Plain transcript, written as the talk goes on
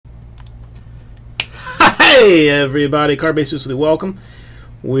Hey everybody, Card Base with welcome.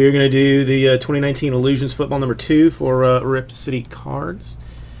 We're going to do the 2019 Illusions Football number 2 for Rip City Cards.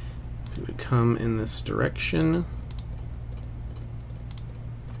 It would come in this direction.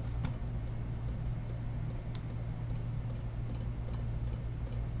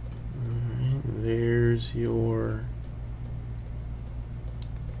 Alright, there's your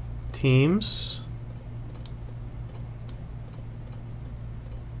teams.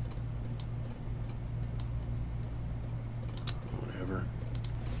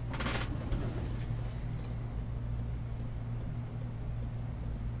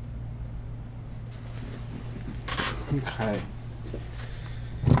 Okay.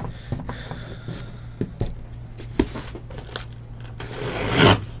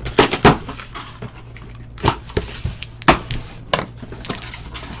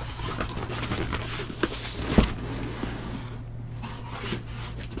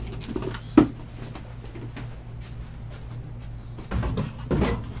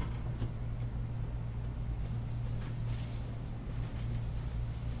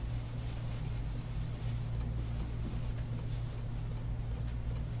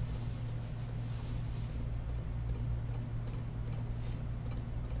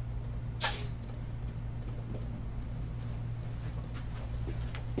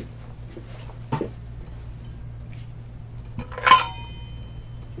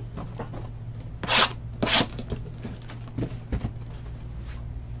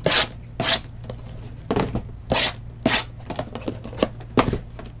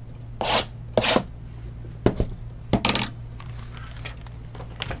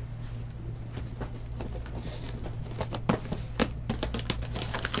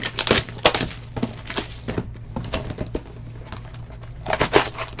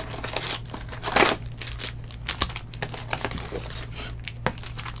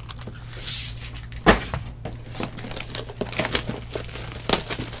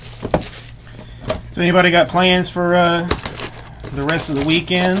 So anybody got plans for the rest of the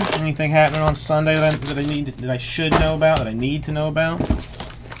weekend? Anything happening on Sunday that I should know about, that I need to know about?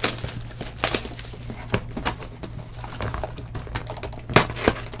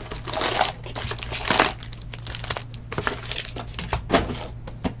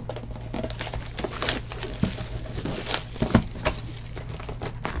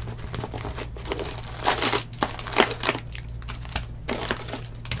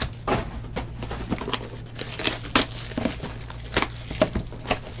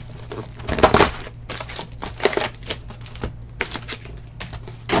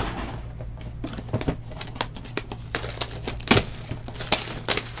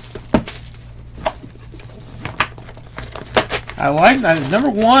 I like that. Number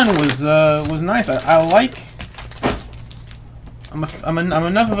 1 was nice. I like. I'm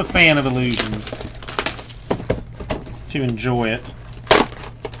enough of a fan of Illusions to enjoy it.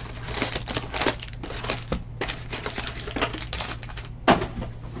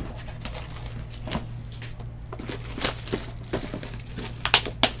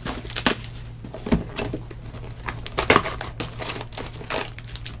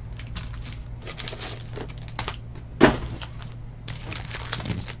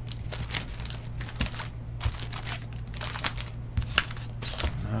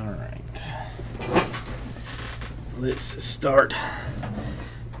 Let's start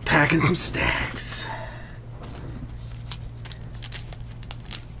packing some stacks.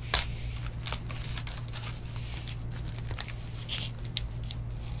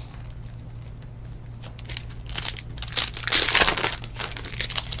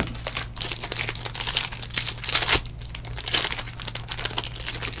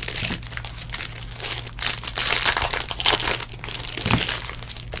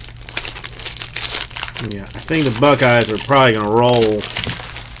 Yeah, I think the Buckeyes are probably going to roll.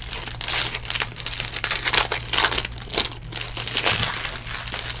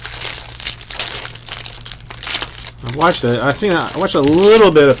 I watched a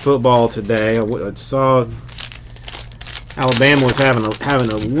little bit of football today. I saw Alabama was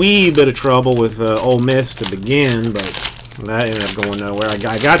having a wee bit of trouble with Ole Miss to begin, but that ended up going nowhere.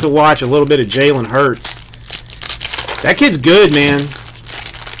 I got to watch a little bit of Jalen Hurts. That kid's good, man.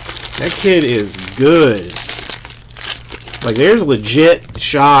 That kid is good. Like, there's a legit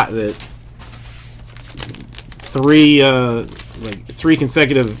shot that three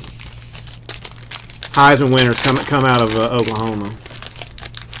consecutive Heisman winners come out of Oklahoma.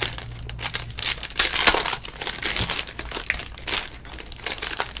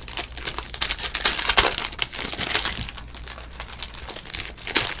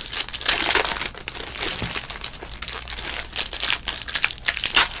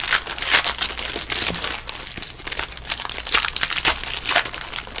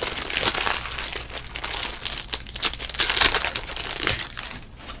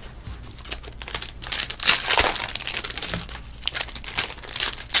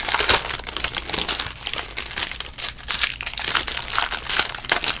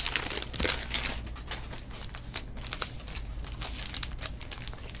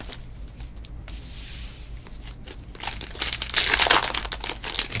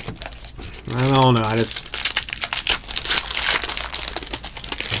 I don't know.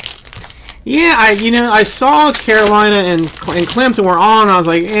 Yeah, I saw Carolina and Clemson were on. I was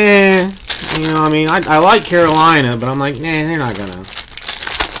like, eh. I mean, I like Carolina, but I'm like, nah, they're not gonna.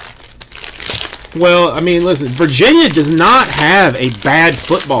 Well, I mean, listen, Virginia does not have a bad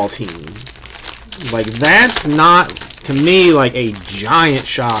football team. Like, that's not, to me, like a giant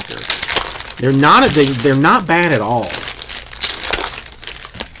shocker. They're not bad at all.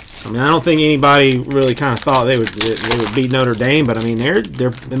 I mean, I don't think anybody really kind of thought they would beat Notre Dame, but I mean,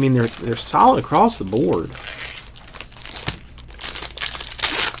 they're solid across the board.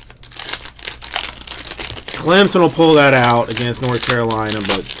 Clemson will pull that out against North Carolina,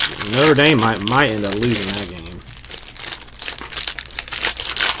 but Notre Dame might end up losing that game.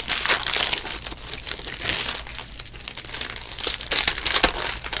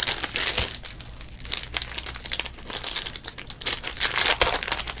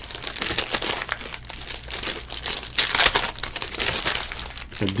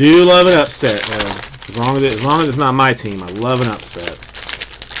 I do love an upset, though. As long as it's not my team, I love an upset.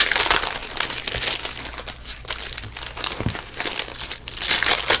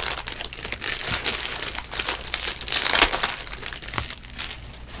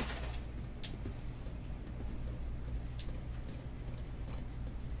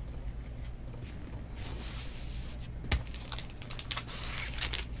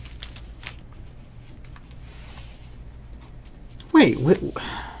 Wait,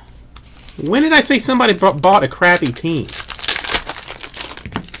 when did I say somebody bought a crappy team?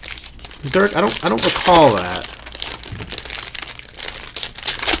 Dirk, I don't recall that.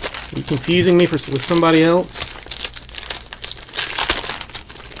 Are you confusing me with somebody else?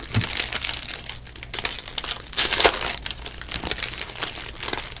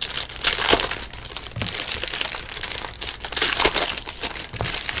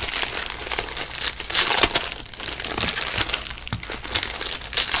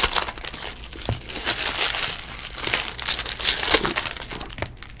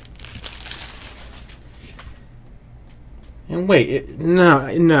 And wait, no,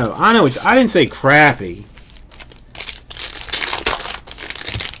 I know I didn't say crappy.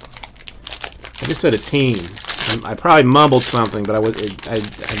 I just said a team. I probably mumbled something, but I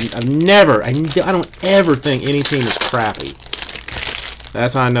don't ever think any team is crappy.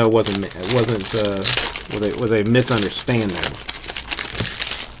 That's how I know it was a misunderstanding.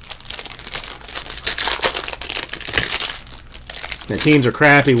 The teams are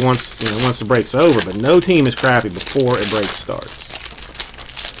crappy once the break's over, but no team is crappy before a break starts.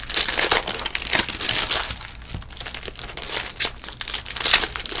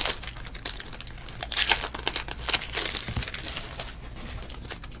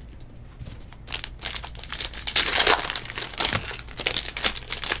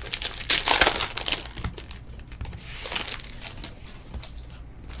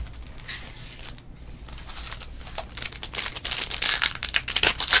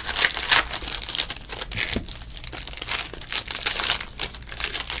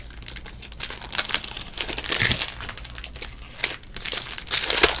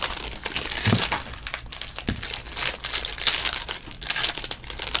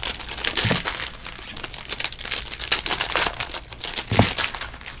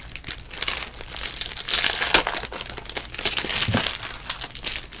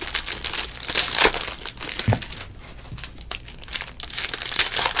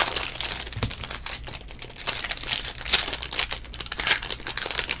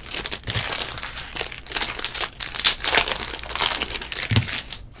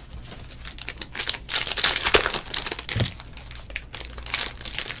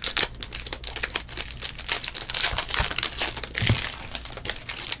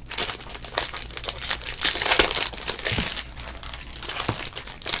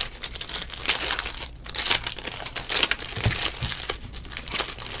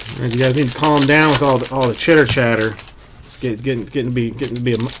 You guys need to calm down with all the chitter chatter. It's getting to be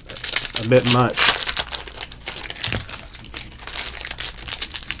a bit much.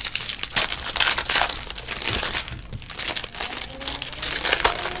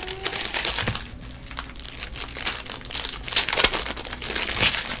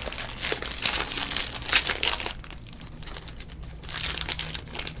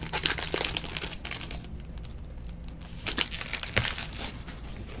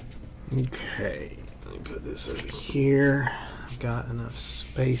 Okay, let me put this over here. I've got enough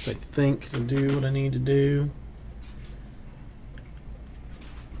space, I think, to do what I need to do.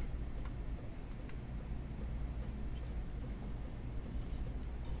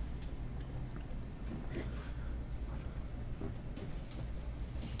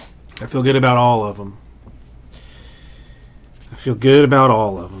 I feel good about all of them. I feel good about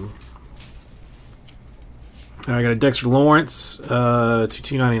all of them. All right, I got a Dexter Lawrence to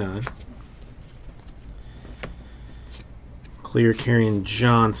 $2.99. Clear Kerryon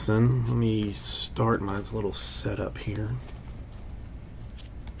Johnson. Let me start my little setup here.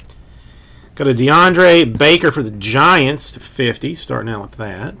 Got a DeAndre Baker for the Giants to 50. Starting out with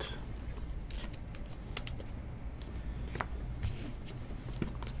that.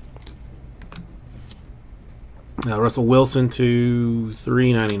 Russell Wilson to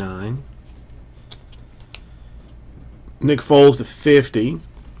 $3.99. Nick Foles to 50.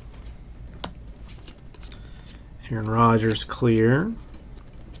 Aaron Rodgers clear.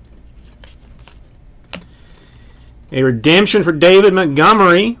 A redemption for David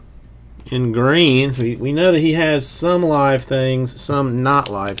Montgomery in green. So we know that he has some live things, some not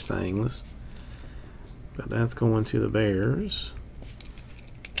live things. But that's going to the Bears.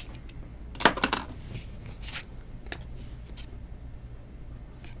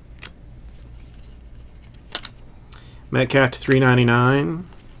 Metcalf to $3.99.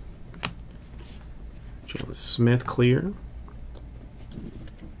 Jalen Smith clear.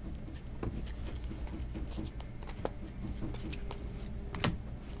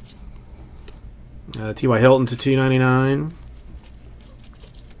 T.Y. Hilton to $2.99.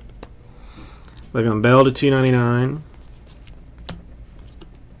 Le'Veon Bell to $2.99.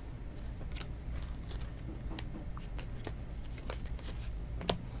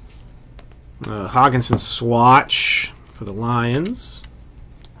 Hawkinson swatch for the Lions.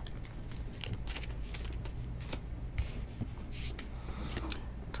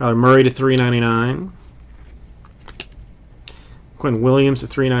 Kyler Murray to $3.99. Quinn Williams to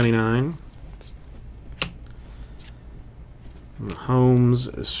 $3.99.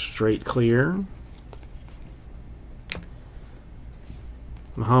 Mahomes is straight clear.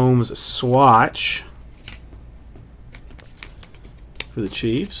 Mahomes swatch for the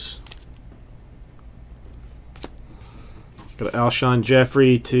Chiefs. Got Alshon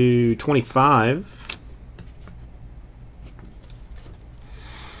Jeffrey to 25.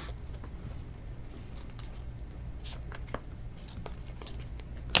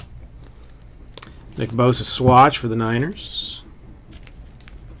 Nick Bosa swatch for the Niners.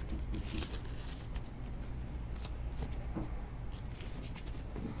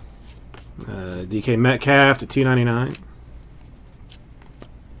 DK Metcalf to $2.99.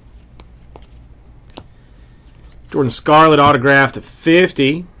 Jordan Scarlett autograph to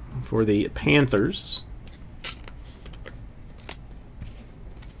 50 for the Panthers.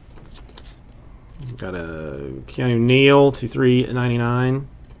 Got a Keanu Neal to $3.99.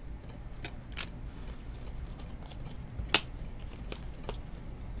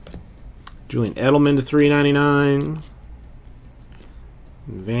 Julian Edelman to $3.99.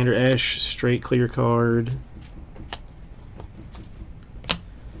 Vander Esch straight clear card.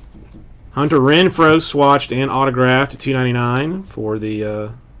 Hunter Renfrow swatched and autographed to $2.99 for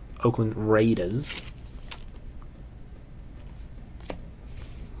the Oakland Raiders.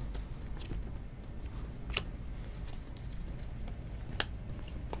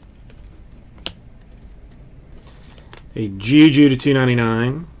 A Juju to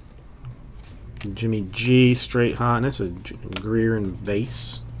 $2.99. Jimmy G straight hotness, a Greer and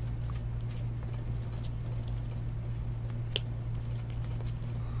base.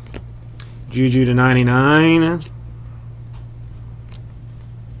 Juju to $99.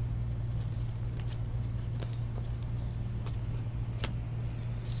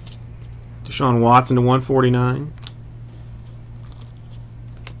 Deshaun Watson to $149.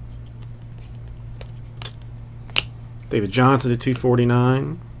 David Johnson to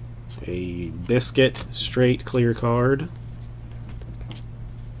 $249. A biscuit straight clear card.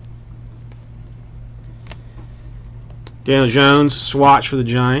 Daniel Jones swatch for the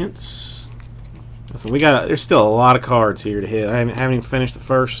Giants. Listen, there's still a lot of cards here to hit. I haven't even finished the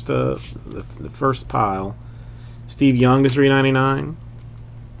first pile. Steve Young to $3.99.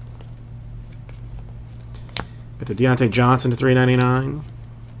 Got the Deontay Johnson to $3.99.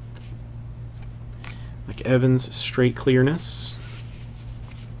 Mike Evans straight clearness.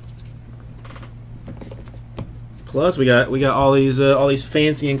 Plus, we got all these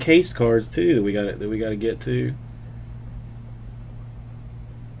fancy encased cards too that we got to get to.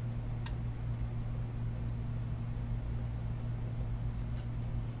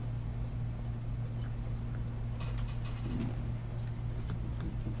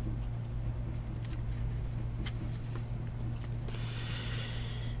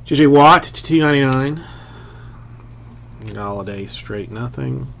 JJ Watt to $2.99. Holiday straight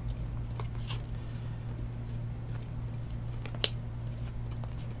nothing.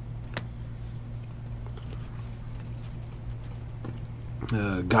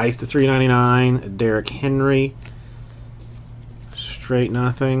 Geist to 399. Derrick Henry. Straight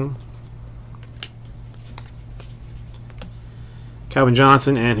nothing. Calvin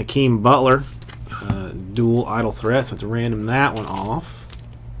Johnson and Hakeem Butler. Dual idle threats. Let's random that one off.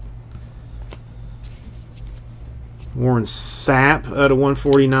 Warren Sapp to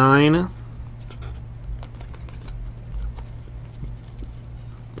 149. I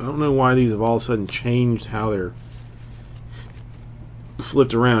don't know why these have all of a sudden changed how they're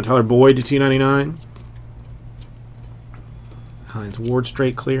flipped around. Tyler Boyd to 299. Hines Ward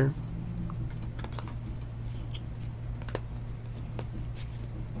straight clear.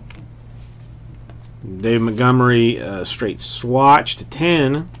 Dave Montgomery straight swatch to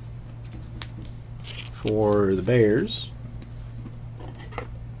 10 for the Bears.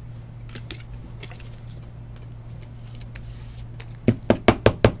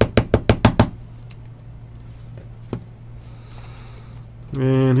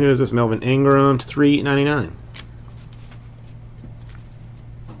 And who is this? Melvin Ingram to 399.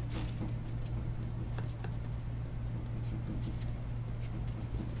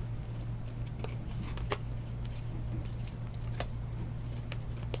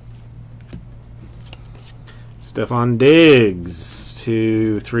 Stephon Diggs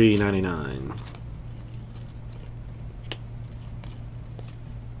to 399.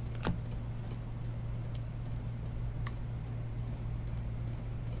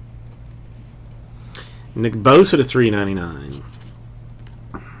 Nick Bosa to 399.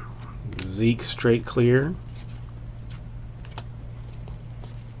 Zeke straight clear.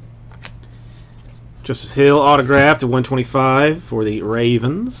 Justice Hill autograph to 125 for the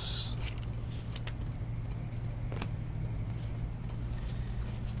Ravens.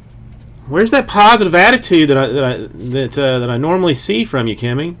 Where's that positive attitude that I normally see from you,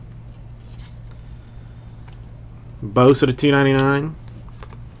 Kimmy? Bosa to 299.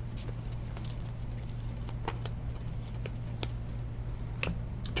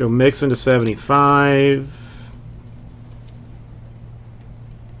 Joe Mixon to 75.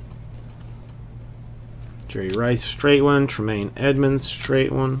 Jerry Rice straight one. Tremaine Edmonds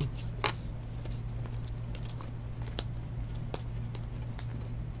straight one.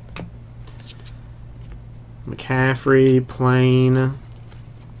 McCaffrey plain.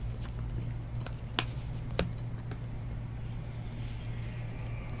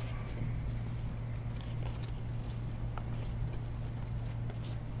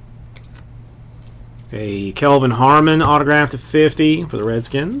 A Kelvin Harmon autograph to 50 for the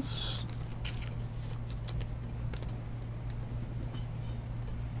Redskins.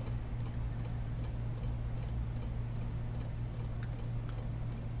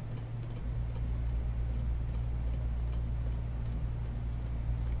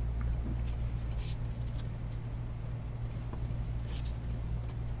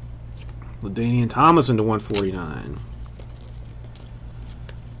 LaDainian Tomlinson to 149.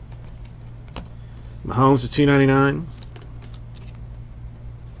 Mahomes to 299.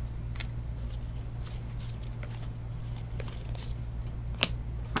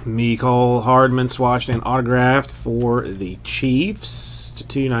 Mecole Hardman swatched and autographed for the Chiefs to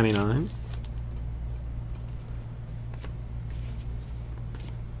 299.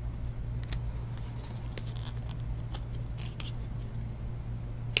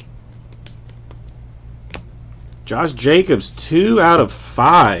 Josh Jacobs, 2 out of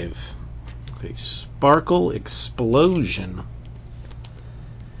 5. A Sparkle Explosion.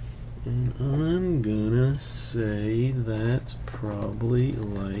 And I'm gonna say that's probably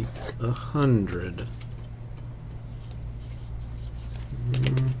like 100.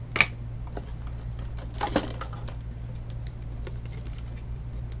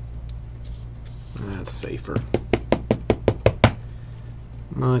 That's safer.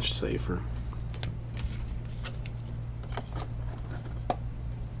 Much safer.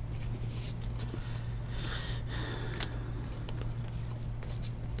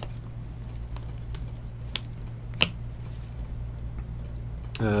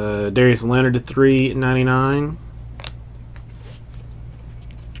 Darius Leonard to 399.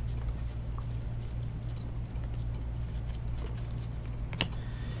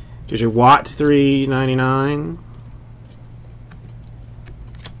 JJ Watt to 399.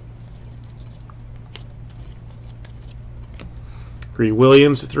 Greedy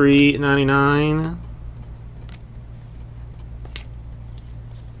Williams to 399.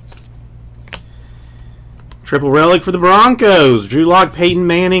 Triple relic for the Broncos. Drew Lock, Peyton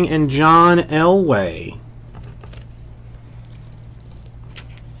Manning, and John Elway.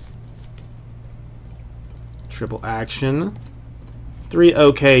 Triple action. 3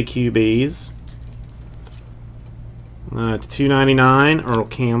 OK QBs. To 299, Earl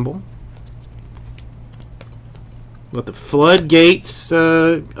Campbell. Let the floodgates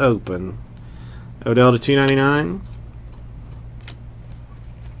open. Odell to 299.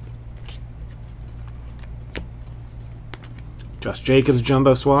 Josh Jacobs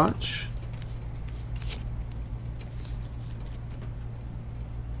jumbo swatch.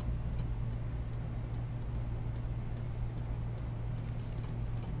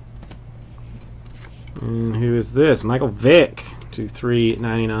 And who is this? Michael Vick to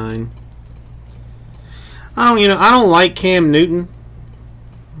 399. I don't like Cam Newton,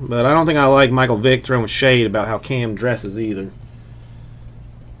 but I don't think I like Michael Vick throwing shade about how Cam dresses either.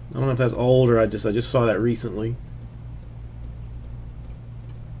 I don't know if that's old or I just saw that recently.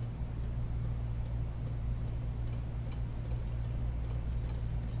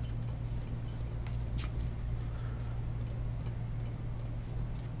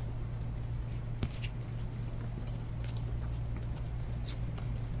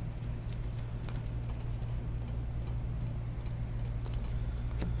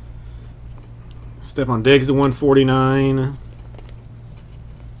 Stephon Diggs to 149.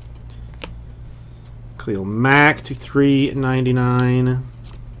 Khalil Mack to 399.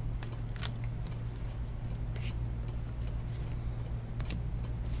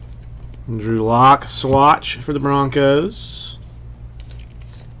 Drew Lock swatch for the Broncos.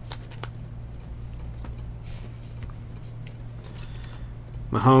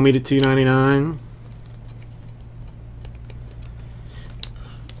 Mahomie to 299.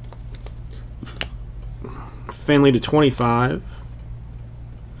 Finley to 25.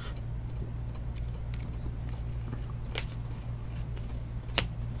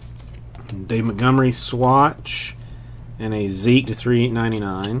 Dave Montgomery swatch and a Zeke to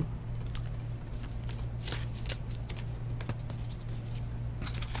 399.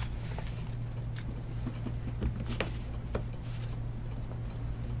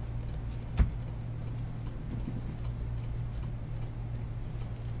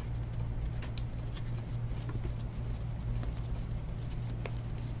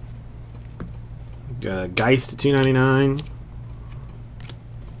 Geist to 299.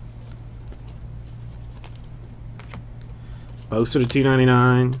 Bosa to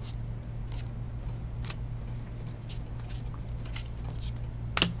 299.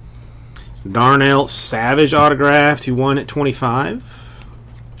 Darnell Savage autograph to 1/25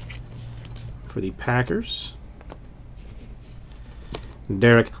 for the Packers.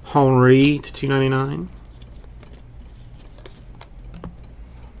 Derek Henry to 299.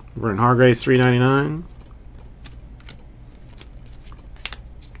 Vernon Hargraves 399.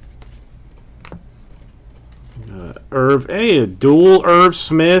 A dual Irv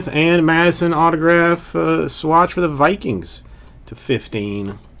Smith and Madison autograph swatch for the Vikings to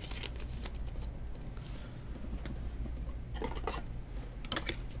 15.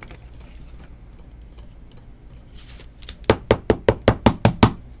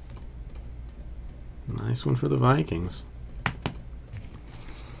 Nice one for the Vikings.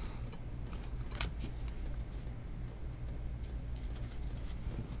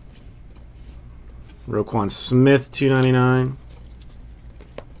 Roquan Smith, 299.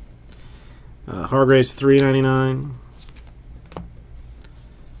 Hargraves, 399.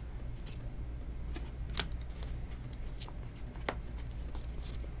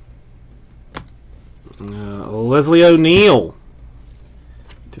 Leslie O'Neal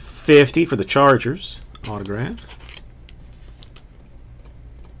to 50 for the Chargers autograph.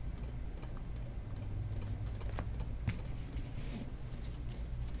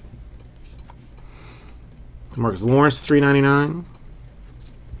 Marcus Lawrence, 399.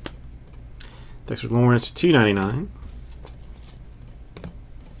 Dexter Lawrence, 299.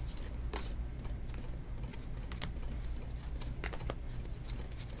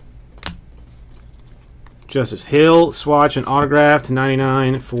 Justice Hill, swatch and autograph to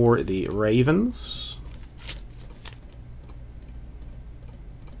 99 for the Ravens.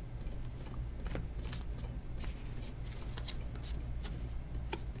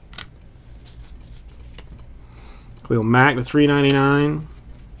 Khalil Mack to 399.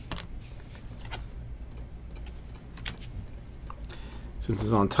 Since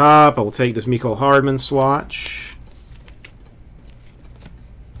it's on top, I will take this Mecole Hardman swatch.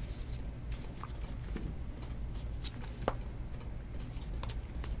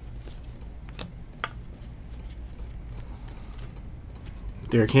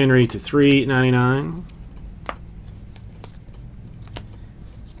 Derrick Henry to 399.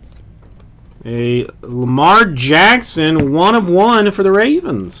 A Lamar Jackson 1/1 for the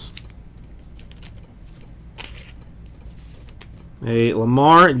Ravens. A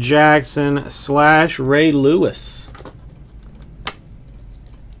Lamar Jackson / Ray Lewis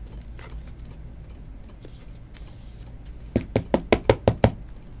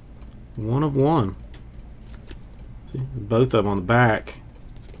 1 of 1. See, both of them on the back.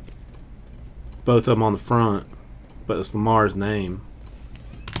 Both of them on the front. But it's Lamar's name.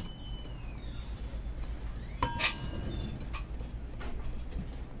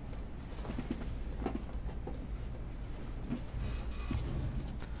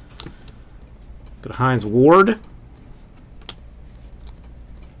 Go to Hines Ward.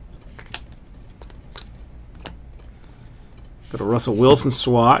 Go to Russell Wilson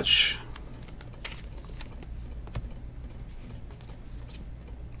swatch.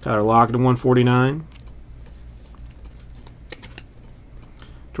 Tyler Lockett to 149.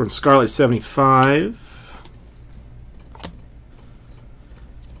 Jordan Scarlett 75.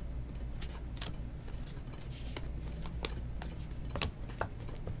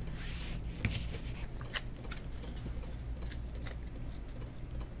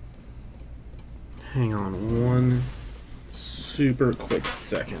 Hang on one super quick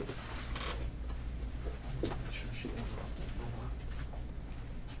second.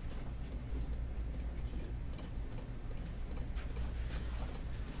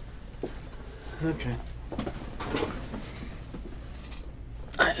 Okay.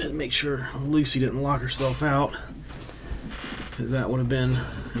 I had to make sure Lucy didn't lock herself out, because that would have been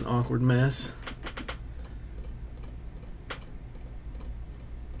an awkward mess.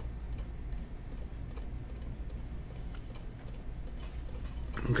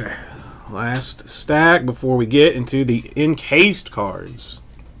 Okay, last stack before we get into the encased cards.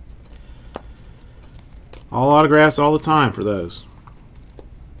 All autographs all the time for those.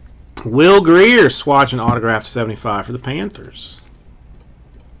 Will Greer swatching autograph 75 for the Panthers.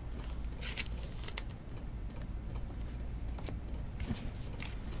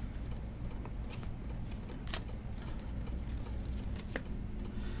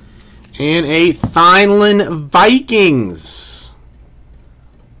 And a Thielen Vikings.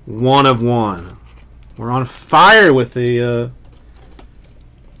 1 of 1. We're on fire with the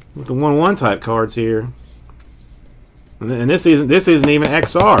 1/1 type cards here. And this isn't even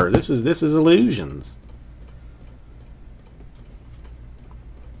XR. This is illusions.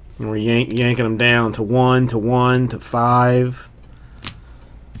 And we're yanking them down to 1 to 1 to 5.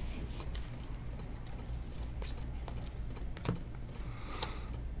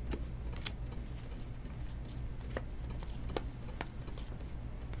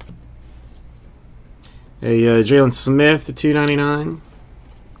 A Jalen Smith to 299.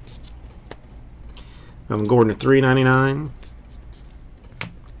 Melvin Gordon to 399.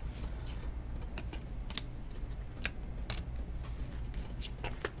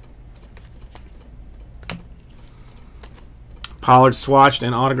 Pollard swatched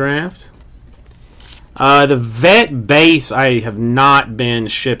and autographed. The vet base I have not been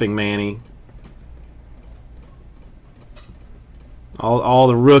shipping, Manny. All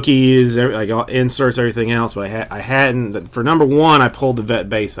the rookies, like all inserts, everything else, but I hadn't. For number 1, I pulled the vet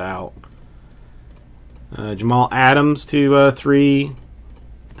base out. Jamal Adams to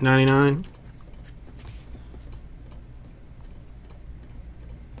 $3.99.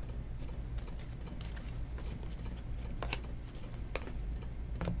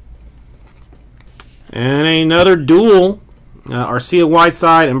 And another duel. Arcia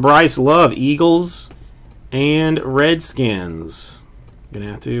Whiteside and Bryce Love, Eagles and Redskins.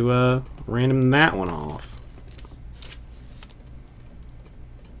 Gonna have to random that one off.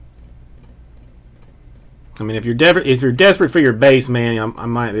 I mean, if you're desperate for your base, man, I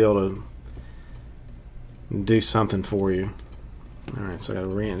might be able to do something for you. All right, so I got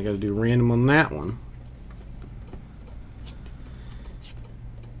to do random on that one.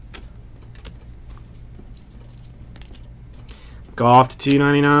 Goff to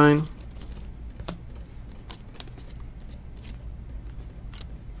 $2.99.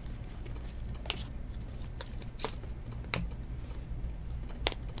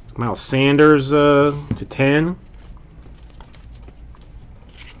 Miles Sanders to 10.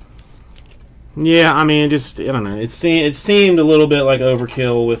 Yeah, I mean, just I don't know. It seemed a little bit like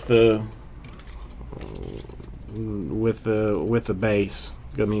overkill with the base.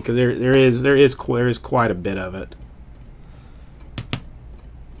 I mean, because there is quite a bit of it.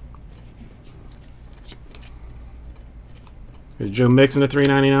 Joe Mixon to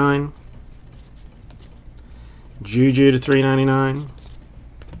 $3.99. Juju to $3.99.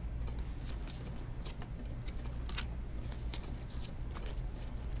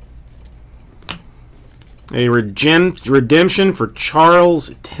 A redemption for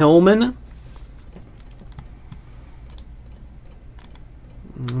Charles Tillman.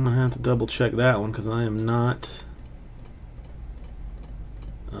 I'm going to have to double check that one because I am not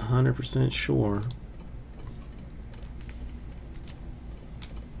 100% sure.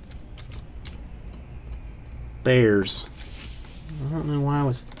 Bears. I don't know why I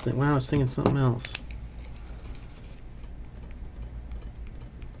was thinking something else.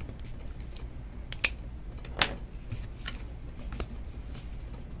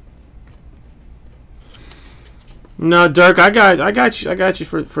 No, Dirk, I got you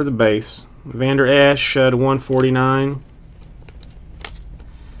for the base. Vander Esch to 149.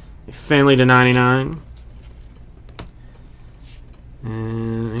 Finley to 99.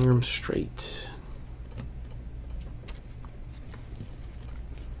 And Ingram straight.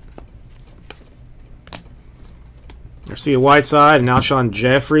 Garcia Whiteside and Alshon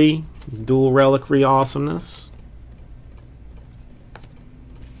Jeffrey. Dual reliquary awesomeness.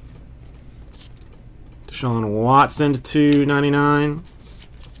 Deshaun Watson to 299.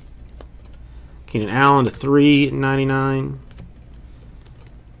 Keenan Allen to 399.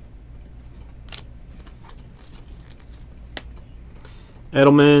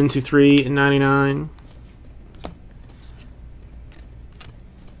 Edelman to 399.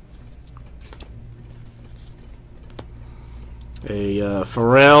 A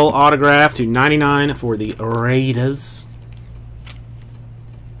Pharrell autograph to 99 for the Raiders.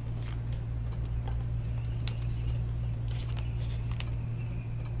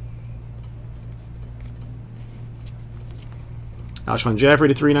 Alshon Jeffrey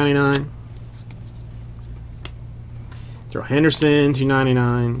to 399. Throw Henderson to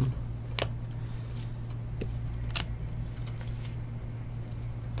 99.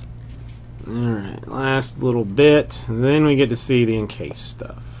 Alright, last little bit. And then we get to see the encased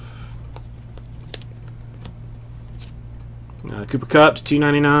stuff. Cooper Kupp to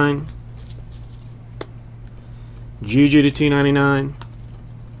 299. Juju to 299.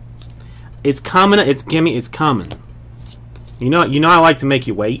 It's coming. It's gimme. It's coming. You know. I like to make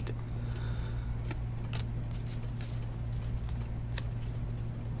you wait.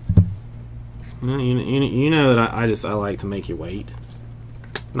 You know that I like to make you wait.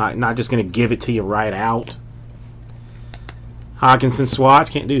 Not just gonna give it to you right out. Hawkinson swatch,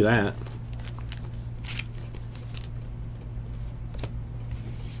 can't do that.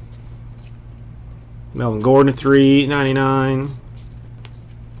 Melvin Gordon to 399.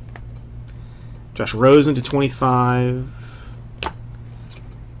 Josh Rosen to 25.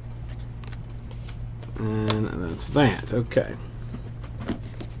 And that's that. Okay.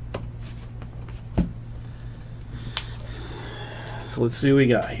 So let's see what we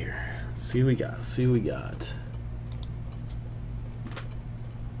got here. Let's see what we got. Let's see what we got.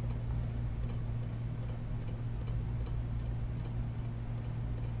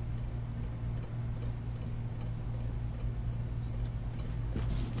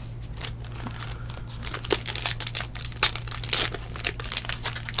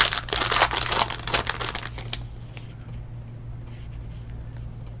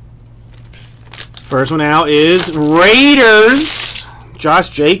 First one out is Raiders. Josh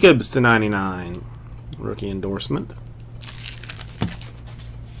Jacobs to 99. Rookie endorsement.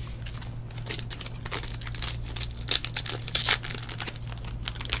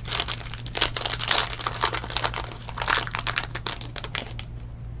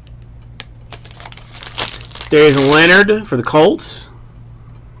 There's Leonard for the Colts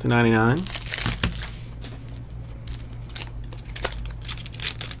to 99.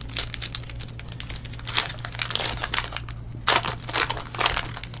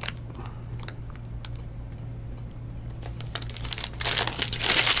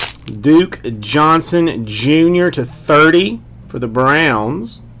 Duke Johnson Jr. to 30 for the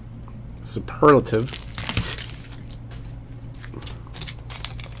Browns. Superlative.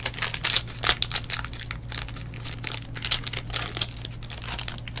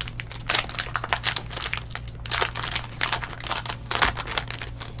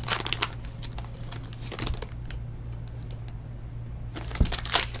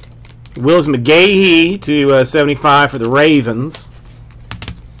 Willis McGahee to 75 for the Ravens.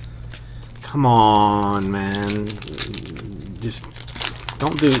 Come on, man. Just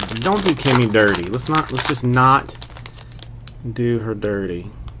don't do Kimmy dirty. Let's just not do her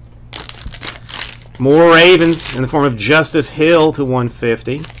dirty. More Ravens in the form of Justice Hill to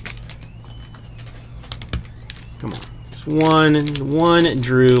 150. Come on. Just one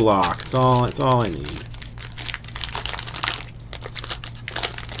Drew Lock. That's all I need.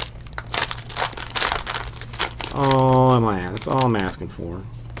 That's all I'm asking for.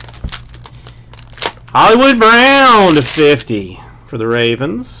 Hollywood Brown to 50 for the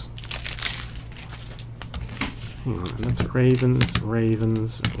Ravens. Hang on, that's Ravens.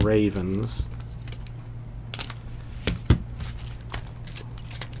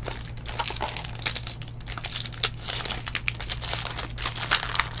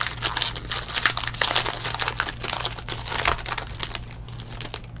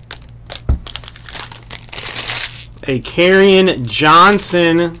 A Kerryon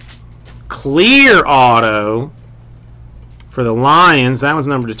Johnson clear auto for the Lions. That was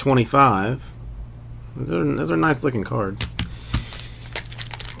numbered to 25. Those are nice looking cards.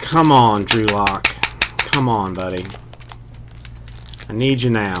 Come on, Drew Lock. Come on, buddy. I need you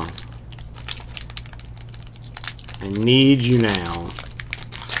now. I need you now.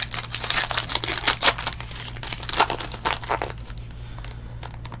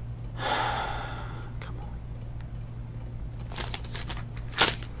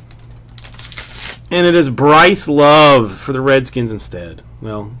 And it is Bryce Love for the Redskins instead.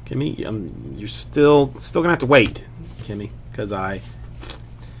 Well, Kimmy, you're still gonna have to wait, Kimmy, because I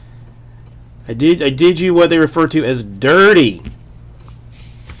did you what they refer to as dirty.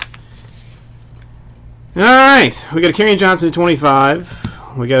 All right, we got a Kerryon Johnson to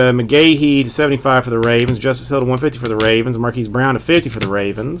 25. We got a McGahee to 75 for the Ravens. Justice Hill to 150 for the Ravens. Marquise Brown to 50 for the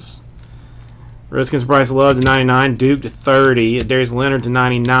Ravens. Redskins Bryce Love to 99, Duke to 30, Darius Leonard to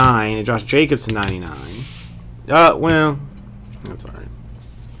 99, and Josh Jacobs to 99. Well, that's all right.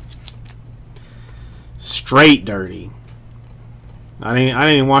 Straight dirty. I didn't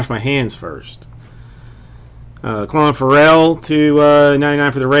even wash my hands first. Clelin Ferrell to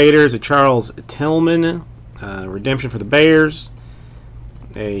 99 for the Raiders, a Charles Tillman, redemption for the Bears.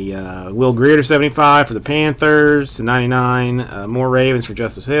 A Will Greer to 75 for the Panthers to 99. More Ravens for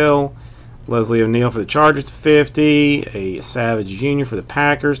Justice Hill. Leslie O'Neal for the Chargers to 50. A Savage Jr. for the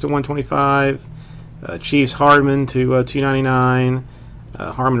Packers to 125. Chiefs Hardman to 299.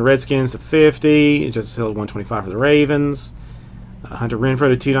 Harmon Redskins to 50. Justice Hill to 125 for the Ravens. Hunter Renfrow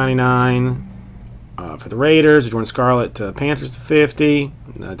to 299 for the Raiders. Jordan Scarlett to Panthers to 50.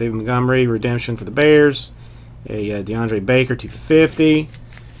 David Montgomery redemption for the Bears. A DeAndre Baker to 50.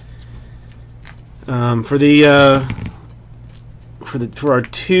 For our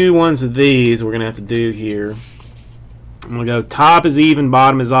two ones of these, we're gonna have to do here. I'm gonna go top is even,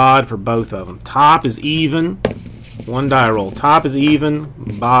 bottom is odd for both of them. Top is even, one die roll. Top is even,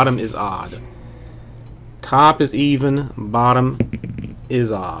 bottom is odd. Top is even, bottom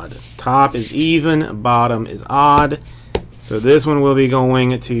is odd. Top is even, bottom is odd. So this one will be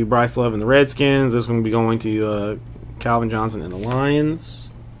going to Bryce Love and the Redskins. This one will be going to Calvin Johnson and the Lions.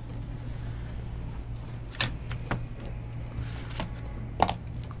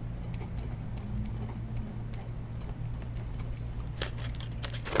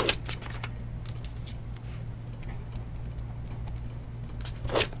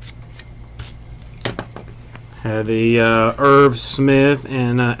 The Irv Smith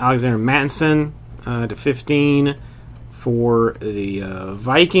and Alexander Mattison to 15 for the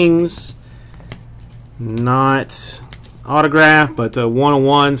Vikings. Not autograph, but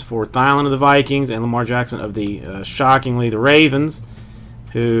 101s for Thielen of the Vikings and Lamar Jackson of the shockingly the Ravens,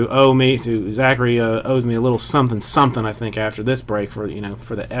 who owe me to Zachary owes me a little something I think after this break for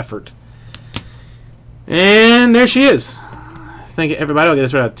for the effort. And there she is. Thank you everybody. I'll get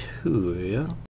this right out to you.